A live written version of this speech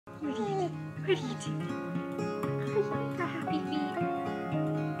What are you doing? You got happy feet.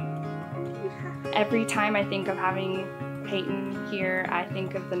 Every time I think of having Peyton here, I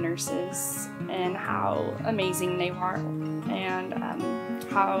think of the nurses and how amazing they are, and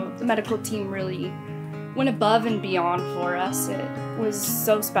how the medical team really went above and beyond for us. It was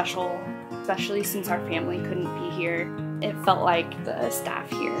so special, especially since our family couldn't be here. It felt like the staff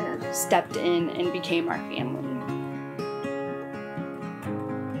here stepped in and became our family.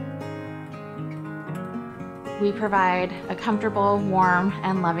 We provide a comfortable, warm,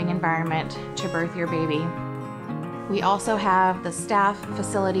 and loving environment to birth your baby. We also have the staff,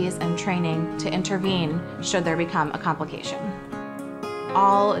 facilities, and training to intervene should there become a complication.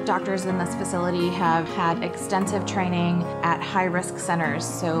 All doctors in this facility have had extensive training at high-risk centers,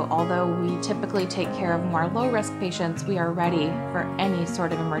 so although we typically take care of more low-risk patients, we are ready for any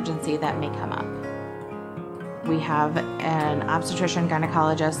sort of emergency that may come up. We have an obstetrician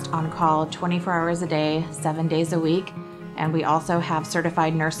gynecologist on call 24 hours a day, 7 days a week, and we also have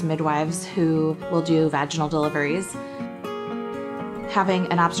certified nurse midwives who will do vaginal deliveries. Having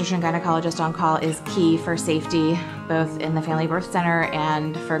an obstetrician gynecologist on call is key for safety, both in the family birth center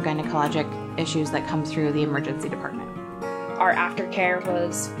and for gynecologic issues that come through the emergency department. Our aftercare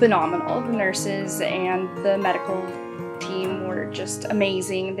was phenomenal. The nurses and the medical team were just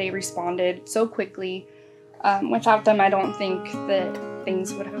amazing. They responded so quickly. Without them, I don't think that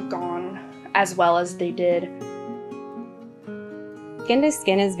things would have gone as well as they did. Skin to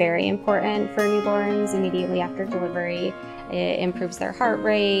skin is very important for newborns immediately after delivery. It improves their heart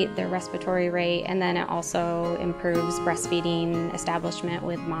rate, their respiratory rate, and then it also improves breastfeeding establishment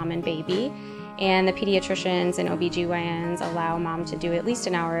with mom and baby. And the pediatricians and OBGYNs allow mom to do at least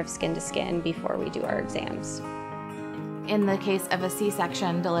an hour of skin to skin before we do our exams. In the case of a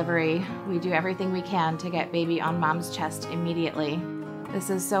C-section delivery, we do everything we can to get baby on mom's chest immediately. This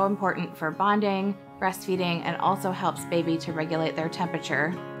is so important for bonding, breastfeeding, and also helps baby to regulate their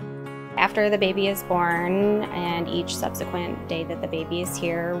temperature. After the baby is born and each subsequent day that the baby is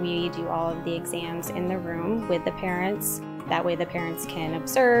here, we do all of the exams in the room with the parents. That way the parents can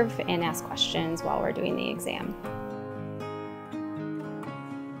observe and ask questions while we're doing the exam.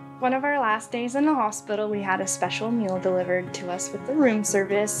 One of our last days in the hospital, we had a special meal delivered to us with the room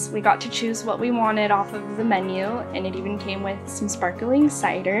service. We got to choose what we wanted off of the menu, and it even came with some sparkling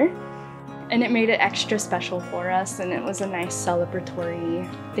cider. And it made it extra special for us, and it was a nice celebratory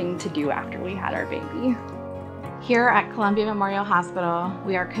thing to do after we had our baby. Here at Columbia Memorial Hospital,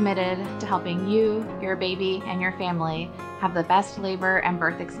 we are committed to helping you, your baby, and your family have the best labor and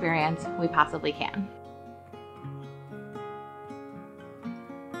birth experience we possibly can.